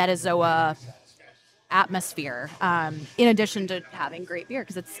Metazoa atmosphere, in addition to having great beer,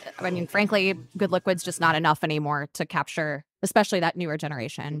 because frankly, good liquid's just not enough anymore to capture, especially that newer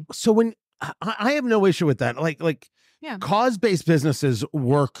generation. So when I have no issue with that, cause-based businesses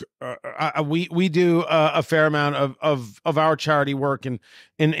work. We do a fair amount of our charity work in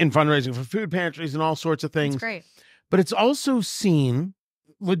fundraising for food pantries and all sorts of things. That's great, but it's also seen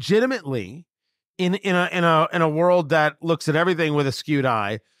legitimately in a world that looks at everything with a skewed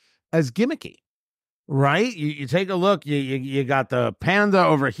eye as gimmicky. Right? You take a look, you got the Panda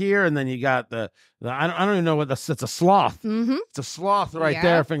over here, and then you got the I don't even know what it's a sloth. Mm-hmm. It's a sloth right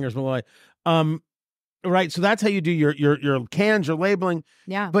there, Fingers Malloy. Right. So that's how you do your cans, your labeling.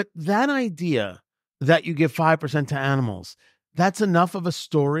 Yeah. But that idea that you give 5% to animals, that's enough of a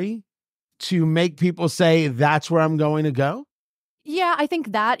story to make people say that's where I'm going to go. Yeah, I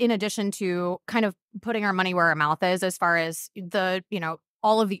think that, in addition to kind of putting our money where our mouth is, as far as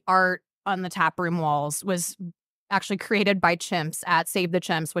all of the art on the tap room walls was actually created by chimps at Save the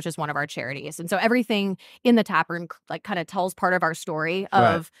Chimps, which is one of our charities. And so everything in the tap room like kind of tells part of our story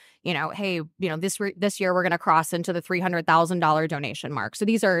of, you know, hey, you know, this year we're going to cross into the $300,000 donation mark. So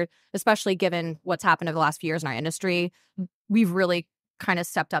these are, especially given what's happened over the last few years in our industry, we've really kind of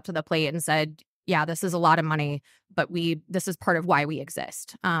stepped up to the plate and said, yeah, this is a lot of money, but this is part of why we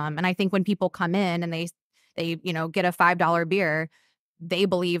exist. And I think when people come in and they you know, get a $5 beer, they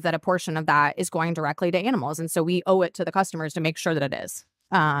believe that a portion of that is going directly to animals. And so we owe it to the customers to make sure that it is.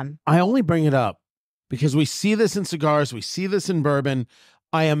 I only bring it up because we see this in cigars. We see this in bourbon.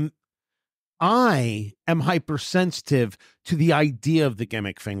 I am hypersensitive to the idea of the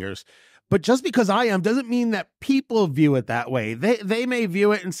gimmick fingers. But just because I am doesn't mean that people view it that way. They may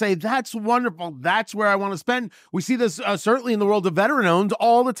view it and say, that's wonderful. That's where I want to spend. We see this certainly in the world of veteran-owned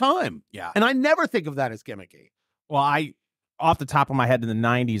all the time. Yeah. And I never think of that as gimmicky. Well, off the top of my head, in the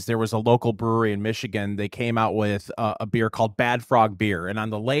 90s, there was a local brewery in Michigan. They came out with a beer called Bad Frog Beer. And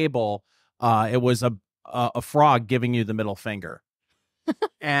on the label, it was a frog giving you the middle finger.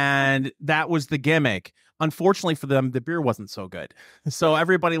 And that was the gimmick. Unfortunately for them, the beer wasn't so good. So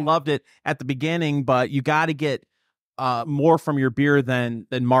everybody loved it at the beginning, but you got to get more from your beer than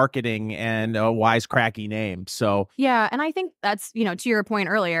marketing and a wisecracky name. So yeah, and I think that's, you know, to your point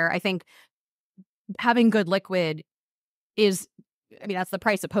earlier, I think having good liquid is, I mean, that's the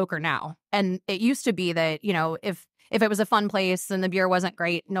price of poker now. And it used to be that, you know, if it was a fun place and the beer wasn't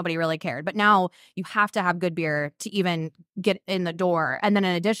great, nobody really cared. But now you have to have good beer to even get in the door. And then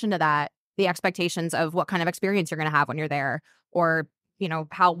in addition to that, the expectations of what kind of experience you're going to have when you're there, or, you know,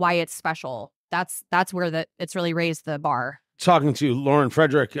 why it's special. That's where it's really raised the bar. Talking to Lauren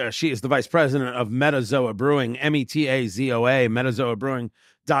Frederick. She is the vice president of Metazoa Brewing, Metazoa,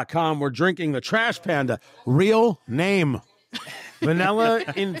 metazoabrewing.com. We're drinking the Trash Panda, real name,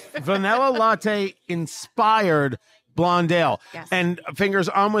 vanilla latte inspired blonde ale. Yes. And Fingers,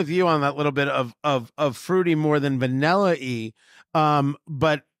 I'm with you on that little bit of fruity more than vanilla-y,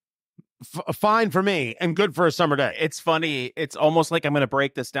 but fine for me and good for a summer day. it's funny. It's almost like I'm going to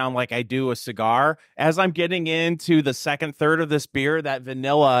break this down like I do a cigar. As I'm getting into the second third of this beer, that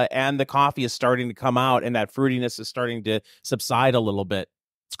vanilla and the coffee is starting to come out, and that fruitiness is starting to subside a little bit.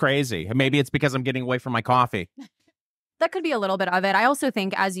 It's crazy. Maybe it's because I'm getting away from my coffee. That could be a little bit of it. I also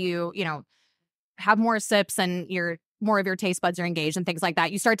think as you know, have more sips and more of your taste buds are engaged and things like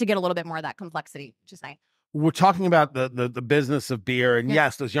that, you start to get a little bit more of that complexity, which is nice. We're talking about the business of beer, and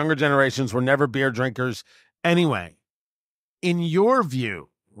yes, those younger generations were never beer drinkers anyway. In your view,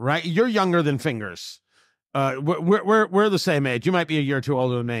 right? You're younger than Fingers. We're the same age. You might be a year or two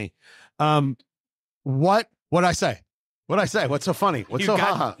older than me. What'd I say? What's so funny?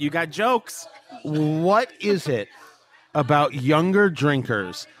 You got jokes. What is it about younger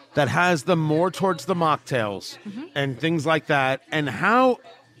drinkers that has them more towards the mocktails and things like that, and how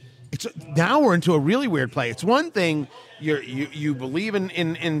now we're into a really weird play. It's one thing you believe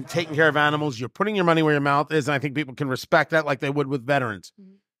in taking care of animals, you're putting your money where your mouth is, and I think people can respect that like they would with veterans.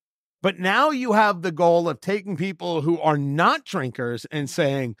 But now you have the goal of taking people who are not drinkers and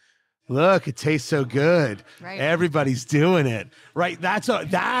saying, look, it tastes so good. Right. Everybody's doing it. Right. That's a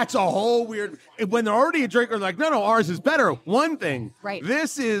whole weird, when they're already a drinker, they're like, no, ours is better. One thing. Right.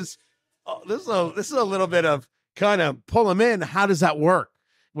 This is a little bit of kind of pull them in. How does that work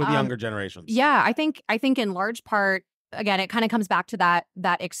with younger generations? Yeah, I think in large part, again, it kind of comes back to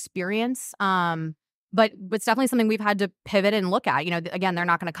that experience. But it's definitely something we've had to pivot and look at. You know, again, they're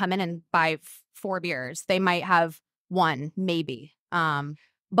not going to come in and buy 4 beers. They might have 1, maybe.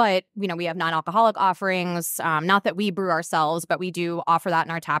 But, you know, we have non-alcoholic offerings. Not that we brew ourselves, but we do offer that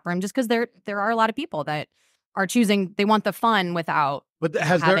in our tap room just because there are a lot of people that are choosing, they want the fun without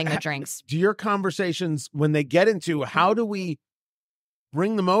having the drinks. Do your conversations, when they get into how do we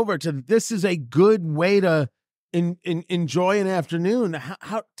bring them over to this is a good way to enjoy an afternoon,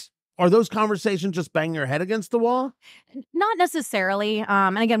 how are those conversations just bang your head against the wall? Not necessarily.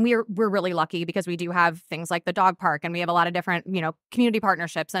 And again, we're really lucky because we do have things like the dog park, and we have a lot of different, you know, community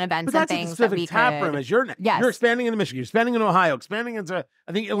partnerships and events and things that we tap room. As you're expanding into Michigan, you're expanding into Ohio, expanding into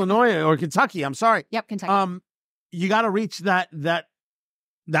I think Illinois or Kentucky. I'm sorry. Yep, Kentucky. You got to reach that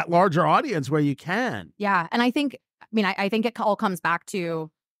larger audience where you can. Yeah, and I think it all comes back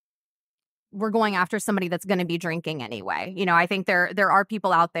to we're going after somebody that's going to be drinking anyway. You know, I think there are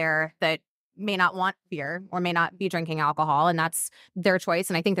people out there that may not want beer or may not be drinking alcohol, and that's their choice.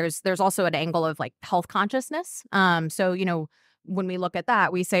 And I think there's also an angle of like health consciousness. So, you know, when we look at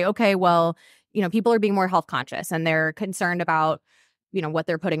that, we say, okay, well, you know, people are being more health conscious and they're concerned about what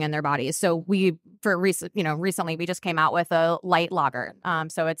they're putting in their bodies. So recently we just came out with a light lager.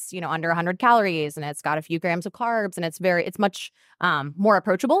 So it's, under 100 calories, and it's got a few grams of carbs, and it's much more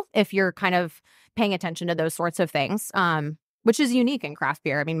approachable if you're kind of paying attention to those sorts of things, which is unique in craft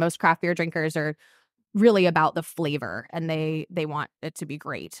beer. I mean, most craft beer drinkers are really about the flavor, and they want it to be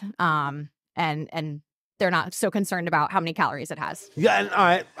great. And they're not so concerned about how many calories it has. Yeah,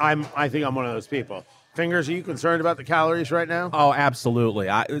 and I think I'm one of those people. Fingers, are you concerned about the calories right now? Oh, absolutely.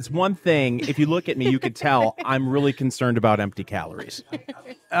 It's one thing. If you look at me, you could tell I'm really concerned about empty calories.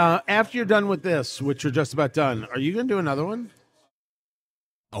 After you're done with this, which you're just about done, are you going to do another one?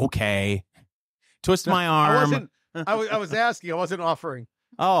 Okay. Twist my arm. I was asking. I wasn't offering.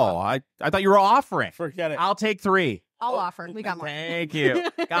 Oh, I thought you were offering. Forget it. I'll take 3. I'll offer. We got more. Thank you.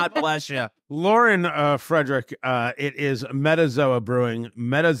 God bless you. Lauren Frederick, it is Metazoa Brewing.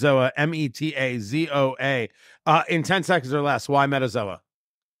 Metazoa, Metazoa. In 10 seconds or less, why Metazoa?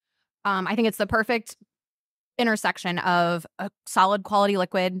 I think it's the perfect intersection of a solid quality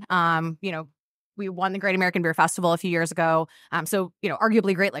liquid. We won the Great American Beer Festival a few years ago. So,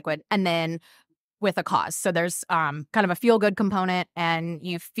 arguably great liquid. And then with a cause. So there's kind of a feel-good component, and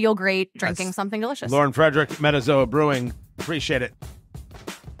you feel great drinking something delicious. Lauren Frederick, Metazoa Brewing. Appreciate it.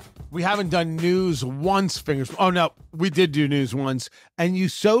 We haven't done news once, Fingers. Oh, no, we did do news once. And you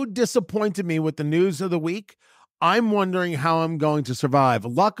so disappointed me with the news of the week. I'm wondering how I'm going to survive.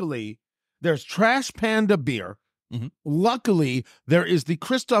 Luckily, there's Trash Panda beer. Mm-hmm. Luckily, there is the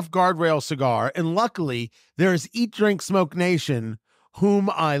Kristoff Guardrail cigar. And luckily, there is Eat, Drink, Smoke Nation, whom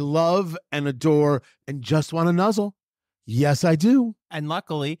I love and adore and just want to nuzzle. Yes, I do. And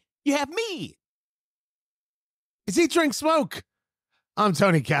luckily, you have me. It's Eat, Drink, Smoke. I'm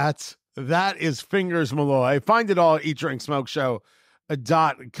Tony Katz. That is Fingers Malloy. Find it all at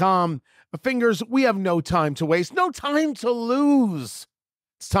eatdrinksmokeshow.com. Fingers, we have no time to waste, no time to lose.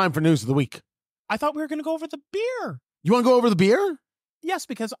 It's time for News of the Week. I thought we were going to go over the beer. You want to go over the beer? Yes,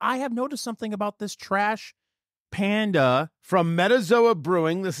 because I have noticed something about this Trash Panda from Metazoa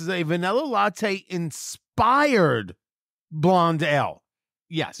Brewing. This is a vanilla latte inspired blonde ale.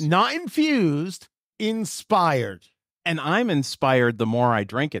 Yes. Not infused, inspired. And I'm inspired the more I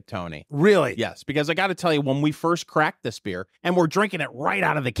drink it, Tony. Really? Yes, because I got to tell you, when we first cracked this beer, and we're drinking it right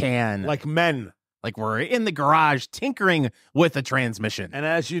out of the can. Like men. Like we're in the garage tinkering with the transmission. And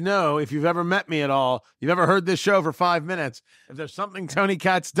as you know, if you've ever met me at all, you've ever heard this show for 5 minutes, if there's something Tony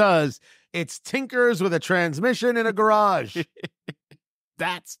Katz does, it's tinkers with a transmission in a garage.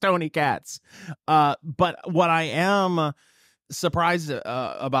 That's Tony Katz. But what I am surprised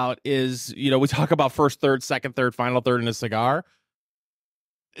about is, we talk about first third, second third, final third in a cigar.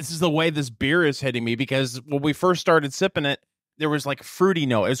 This is the way this beer is hitting me, because when we first started sipping it, there was like fruity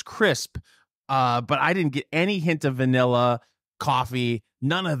note. It was crisp. But I didn't get any hint of vanilla, coffee,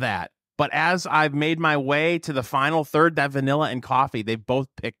 none of that. But as I've made my way to the final third, that vanilla and coffee, they've both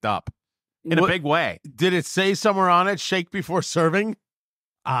picked up in a big way. Did it say somewhere on it, shake before serving?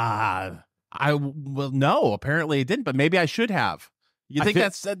 No, apparently it didn't, but maybe I should have. You think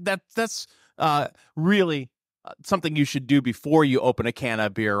that's really something you should do before you open a can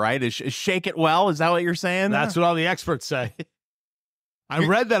of beer, right? Is shake it well? Is that what you're saying? That's what all the experts say. I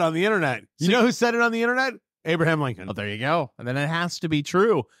read that on the internet. You know who said it on the internet? Abraham Lincoln. Oh, there you go. And then it has to be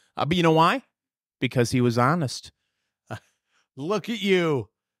true. But you know why? Because he was honest. Look at you.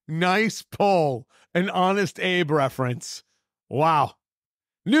 Nice pull. An Honest Abe reference. Wow.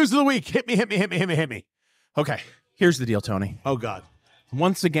 News of the week. Hit me. Okay, here's the deal, Tony. Oh, God.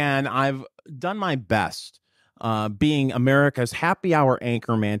 Once again, I've done my best, being America's happy hour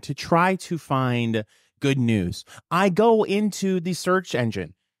anchorman, to try to find good news. I go into the search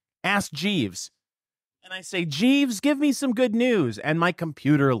engine, ask Jeeves, and I say, Jeeves, give me some good news. And my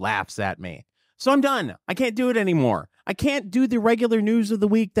computer laughs at me. So I'm done. I can't do it anymore. I can't do the regular news of the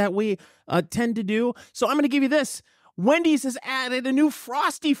week that we tend to do. So I'm going to give you this. Wendy's has added a new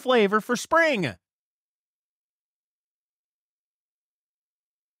frosty flavor for spring.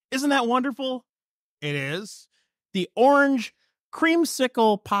 Isn't that wonderful? It is. The orange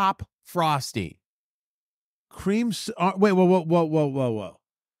creamsicle pop frosty. Whoa.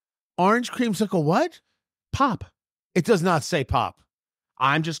 Orange creamsicle what? Pop. It does not say pop.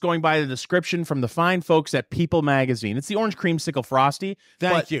 I'm just going by the description from the fine folks at People Magazine. It's the orange creamsicle frosty.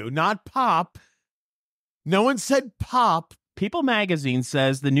 Thank you. Not pop. No one said pop. People Magazine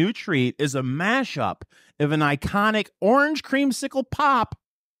says the new treat is a mashup of an iconic orange creamsicle pop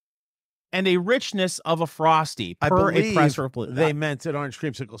and a richness of a frosty. I believe report. They meant an orange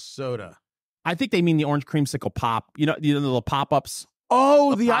creamsicle soda. I think they mean the orange creamsicle pop. You know the little pop-ups.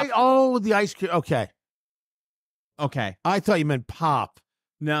 Oh, the ice cream. Okay. Okay. I thought you meant pop.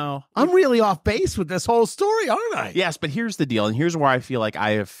 No. I'm really off base with this whole story, aren't I? Yes, but here's the deal, and here's where I feel like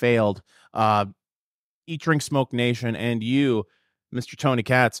I have failed. Eat, Drink, Smoke Nation, and you, Mr. Tony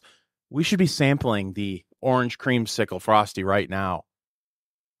Katz, we should be sampling the orange creamsicle frosty right now.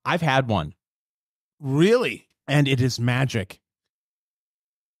 I've had one. Really? And it is magic.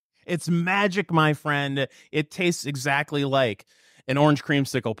 It's magic, my friend. It tastes exactly like an orange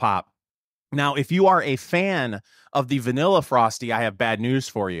creamsicle pop. Now, if you are a fan of the vanilla frosty, I have bad news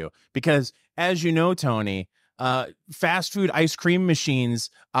for you. Because, as you know, Tony, fast food ice cream machines,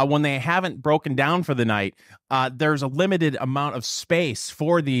 when they haven't broken down for the night, there's a limited amount of space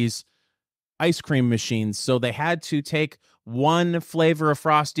for these ice cream machines. So they had to take one flavor of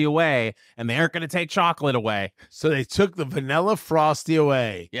frosty away, and they aren't going to take chocolate away. So they took the vanilla frosty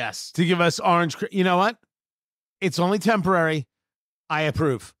away. Yes. To give us orange. You know what? It's only temporary. I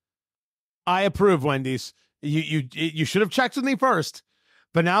approve. I approve, Wendy's. You should have checked with me first,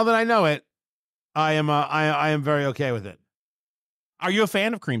 but now that I know it, I am very okay with it. Are you a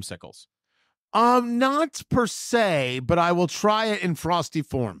fan of creamsicles? Not per se, but I will try it in frosty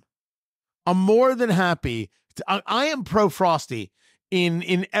form. I'm more than happy. I am pro frosty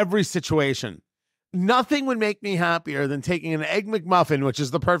in every situation. Nothing would make me happier than taking an Egg McMuffin, which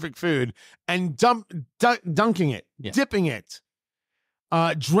is the perfect food, and dunking it, dipping it,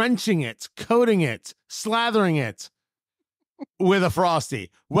 drenching it, coating it, slathering it with a frosty,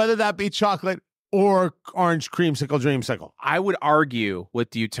 whether that be chocolate or orange creamsicle dreamsicle. I would argue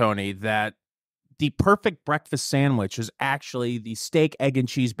with you, Tony, that the perfect breakfast sandwich is actually the steak, egg, and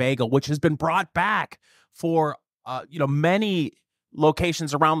cheese bagel, which has been brought back for many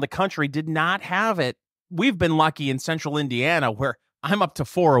locations around the country did not have it. We've been lucky in central Indiana where I'm up to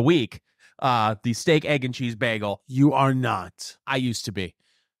 4 a week. The steak, egg, and cheese bagel. You are not. I used to be.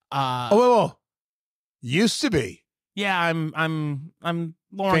 Whoa. Used to be. Yeah, I'm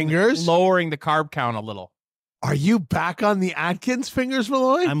lowering the carb count a little. Are you back on the Atkins fingers,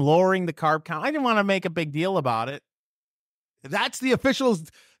 Malloy? I'm lowering the carb count. I didn't want to make a big deal about it. That's the official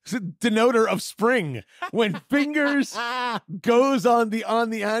denoter of spring. When fingers goes on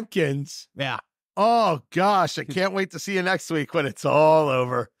the Atkins. Yeah. Oh gosh, I can't wait to see you next week when it's all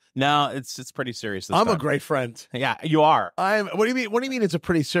over. No, it's pretty serious this I'm time. a great friend. Yeah, you are. What do you mean? What do you mean it's a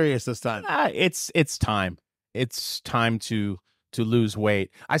pretty serious this time? It's time. It's time to lose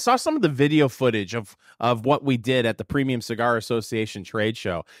weight. I saw some of the video footage of what we did at the Premium Cigar Association trade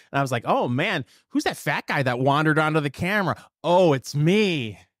show. And I was like, oh man, who's that fat guy that wandered onto the camera? Oh, it's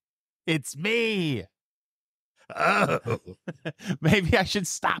me. It's me. Oh. Maybe I should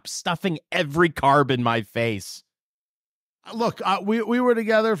stop stuffing every carb in my face. Look, we were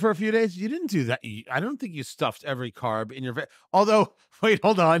together for a few days. You didn't do that. I don't think you stuffed every carb in your face. Although, wait,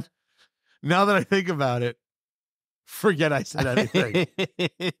 hold on. Now that I think about it, forget I said anything.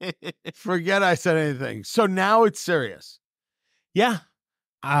 Forget I said anything. So now it's serious. Yeah.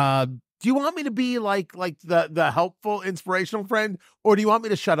 Do you want me to be like the helpful, inspirational friend, or do you want me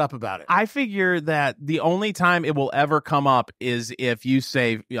to shut up about it? I figure that the only time it will ever come up is if you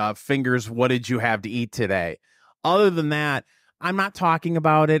say, Fingers, what did you have to eat today? Other than that, I'm not talking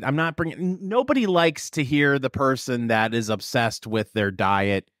about it. I'm not bringing. Nobody likes to hear the person that is obsessed with their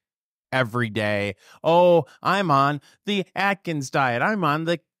diet every day. Oh, I'm on the Atkins diet. I'm on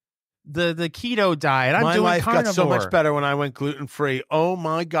the keto diet. I'm my doing life carnivore. got so much better when I went gluten-free. Oh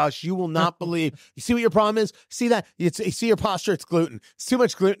my gosh, you will not believe. You see what your problem is? See that? You see your posture? It's gluten. It's too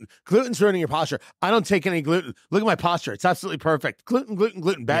much gluten. Gluten's ruining your posture. I don't take any gluten. Look at my posture. It's absolutely perfect.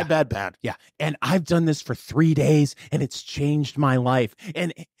 Gluten. Bad. Yeah. And I've done this for 3 days and it's changed my life.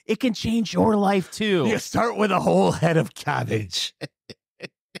 And it can change your life too. You start with a whole head of cabbage.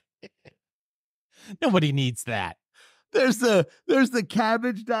 Nobody needs that. There's the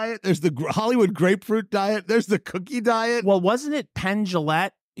cabbage diet. There's the Hollywood grapefruit diet. There's the cookie diet. Well, wasn't it Penn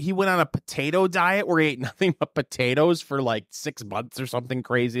Jillette? He went on a potato diet where he ate nothing but potatoes for like 6 months or something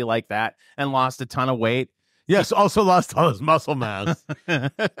crazy like that and lost a ton of weight. Yes, also lost all his muscle mass.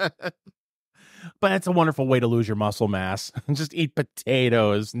 But it's a wonderful way to lose your muscle mass. Just eat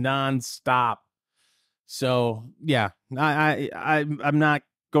potatoes nonstop. So yeah, I'm not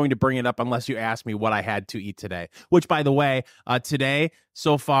going to bring it up unless you ask me what I had to eat today. Which, by the way, today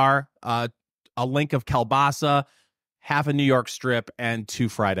so far, a link of kielbasa, half a New York strip, and 2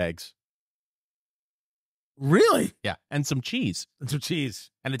 fried eggs. Really? Yeah, and some cheese. And some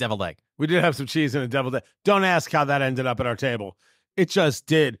cheese. And a deviled egg. We did have some cheese and a deviled egg. Don't ask how that ended up at our table. It just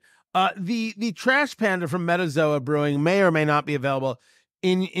did. The trash panda from Metazoa Brewing may or may not be available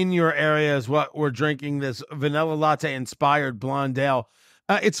in your area as what we're drinking, this vanilla latte inspired blonde ale.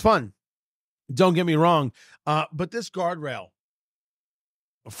 It's fun. Don't get me wrong. But this guardrail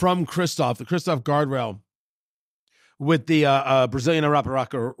from Kristoff, the Kristoff Guardrail with the Brazilian wrapper,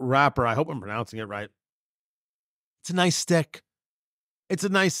 I hope I'm pronouncing it right. It's a nice stick. It's a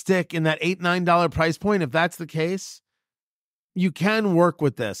nice stick in that $8-9 price point. If that's the case, you can work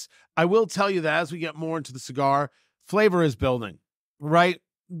with this. I will tell you that as we get more into the cigar, flavor is building, right?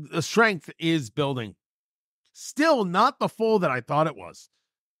 The strength is building. Still not the full that I thought it was.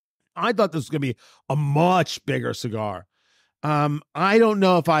 I thought this was going to be a much bigger cigar. I don't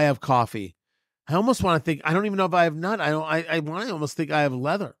know if I have coffee. I almost want to think, I don't even know if I have nut. I want to almost think I have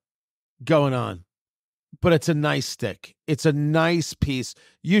leather going on. But it's a nice stick. It's a nice piece.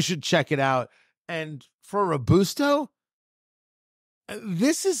 You should check it out. And for Robusto,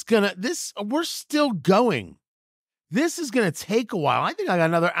 we're still going. This is going to take a while. I think I got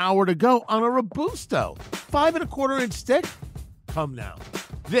another hour to go on a Robusto. 5 1/4-inch stick. Come now.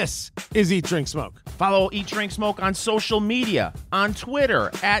 This is Eat, Drink, Smoke. Follow Eat, Drink, Smoke on social media, on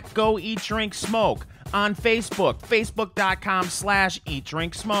Twitter at Go Eat, Drink, Smoke, on Facebook, facebook.com/Eat,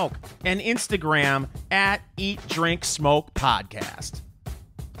 Drink, Smoke, and Instagram at Eat, Drink, Smoke Podcast.